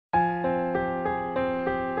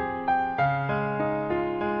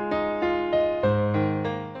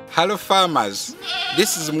Hello farmers,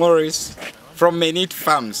 this is Maurice from Menit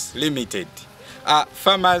Farms Limited.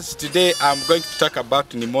 Farmers, today I'm going to talk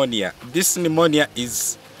about pneumonia. This pneumonia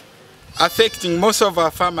is affecting most of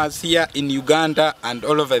our farmers here in Uganda and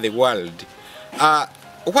all over the world.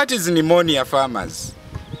 What is pneumonia, farmers?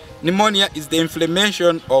 Pneumonia is the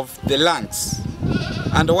inflammation of the lungs.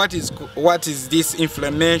 And what is this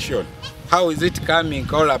inflammation? How is it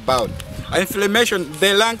coming all about? Inflammation,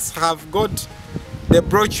 the lungs have got the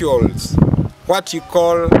bronchioles, what you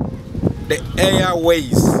call the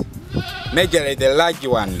airways, majorly the large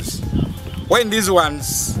ones. When these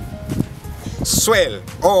ones swell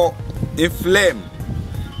or inflame,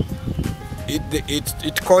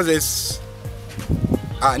 it causes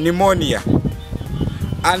pneumonia.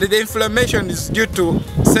 And the inflammation is due to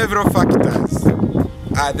several factors.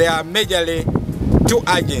 There are majorly two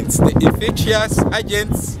agents, the infectious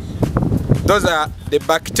agents. Those are the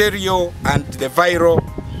bacterial and the viral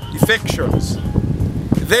infections.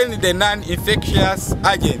 Then the non-infectious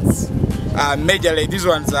agents, majorly these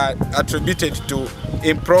ones are attributed to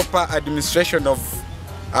improper administration of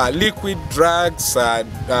liquid drugs,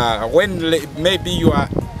 when maybe you are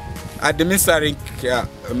administering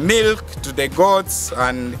milk to the goats,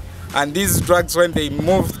 and these drugs, when they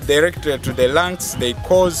move directly to the lungs, they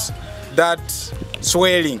cause that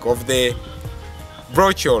swelling of the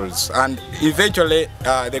bronchioles, and eventually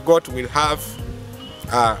the goat will have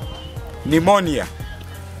pneumonia.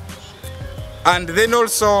 And then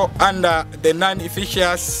also under the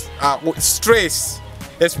non-infectious stress,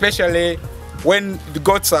 especially when the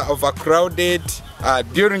goats are overcrowded,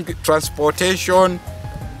 during transportation,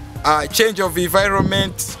 change of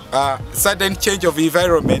environment, sudden change of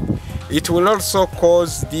environment, it will also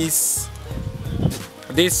cause this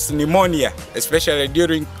pneumonia, especially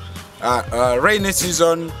during rainy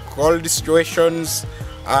season, cold situations,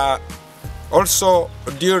 also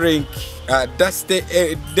during dusty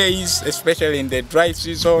days, especially in the dry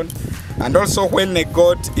season, and also when a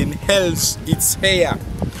goat inhales its hair.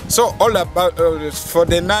 So all about for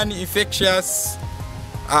the non-infectious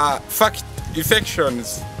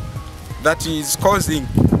infections that is causing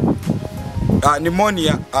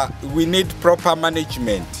pneumonia, we need proper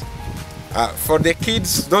management. For the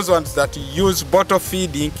kids, those ones that use bottle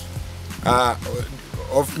feeding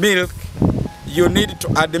of milk, you need to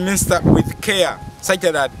administer with care, such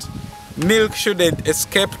that milk shouldn't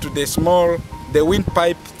escape to the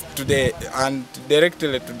windpipe and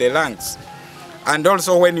directly to the lungs. And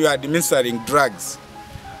also when you are administering drugs.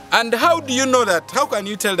 And how do you know that? How can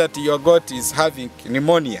you tell that your goat is having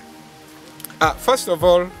pneumonia? First of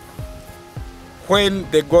all, when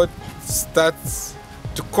the goat starts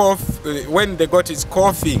to cough, when the goat is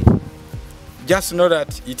coughing, just know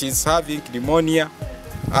that it is having pneumonia.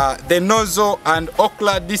 The nasal and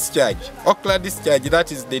ocular discharge,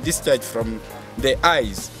 that is the discharge from the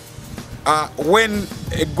eyes. When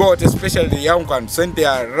a goat, especially the young ones, when they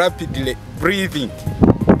are rapidly breathing,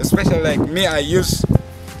 especially like me, I use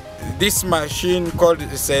this machine called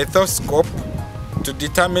a stethoscope to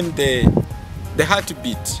determine the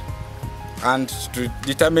heartbeat and to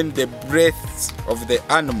determine the breaths of the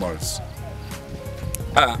animals.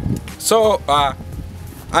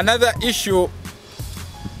 Another issue,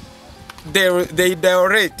 they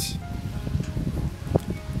diurate.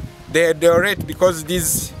 They diurate because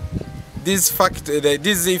these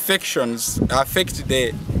infections affect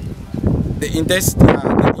the intestine,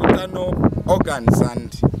 the internal organs,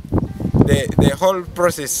 and the whole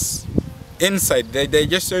process inside. The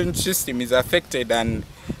digestion system is affected, and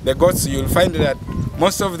the goats, you'll find that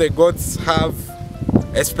most of the goats have,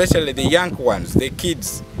 especially the young ones, the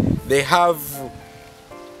kids, they have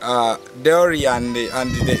diarrhea, and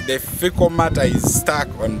the fecal matter is stuck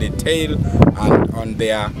on the tail and on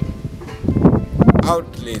their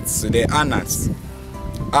outlets, the anus.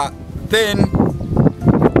 Then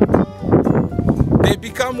they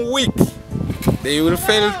become weak. They will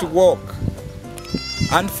fail to walk.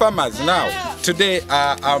 And farmers, now, today,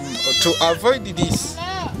 to avoid this,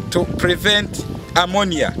 to prevent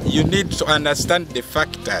ammonia, you need to understand the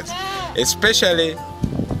factors, especially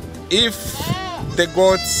if the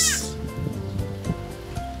goats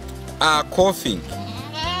are coughing.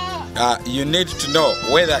 You need to know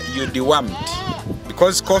whether you dewormed,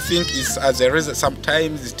 because coughing is as a result,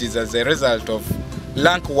 sometimes it is as a result of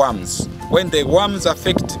lung worms. When the worms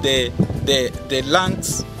affect the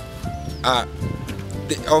lungs,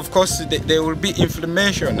 of course there will be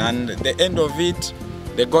inflammation, and at the end of it,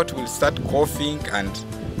 the goat will start coughing and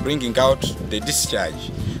bringing out the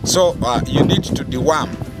discharge. So you need to deworm.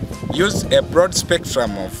 Use a broad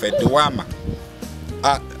spectrum of a dewormer.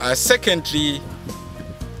 Secondly,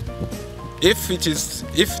 If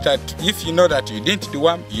you know that you didn't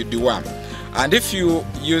deworm, you deworm. And if you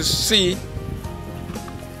see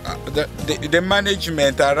the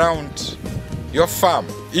management around your farm,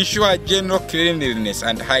 ensure general cleanliness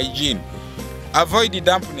and hygiene. Avoid the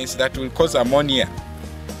dampness that will cause ammonia.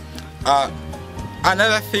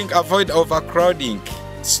 Another thing, avoid overcrowding.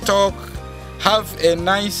 Stock, have a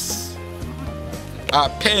nice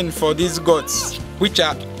pen for these goats, which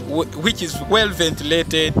is well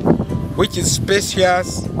ventilated, which is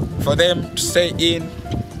spacious for them to stay in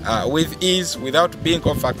with ease without being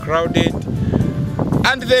overcrowded.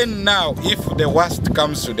 And then now, if the worst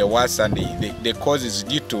comes to the worst and the cause is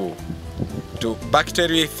due to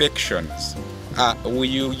bacterial infections,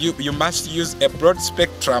 you must use a broad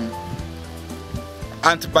spectrum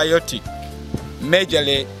antibiotic.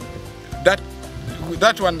 Majorly,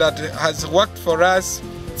 that one that has worked for us,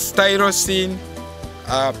 styrosine,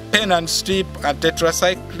 pen and strip, and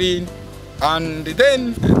tetracycline. And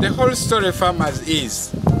then the whole story, farmers,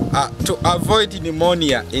 is to avoid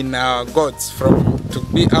pneumonia in our goats, to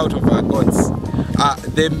be out of our goats.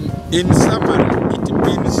 In summary, it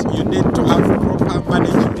means you need to have proper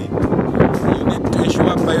management. You need to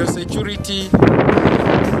ensure biosecurity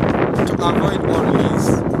to avoid all these.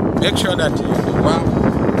 Make sure that you deworm,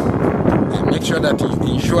 and make sure that you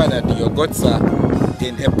ensure that your goats are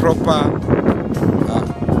in a proper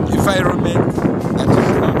environment that is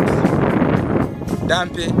not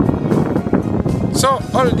dumpy. So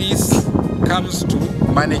all this comes to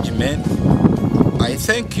management. I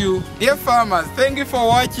thank you, dear farmers. Thank you for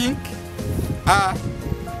watching.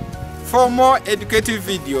 For more educative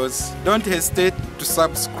videos, don't hesitate to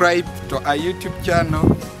subscribe to our YouTube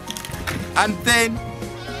channel, and then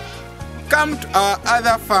come to our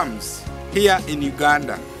other farms here in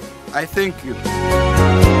Uganda. I thank you.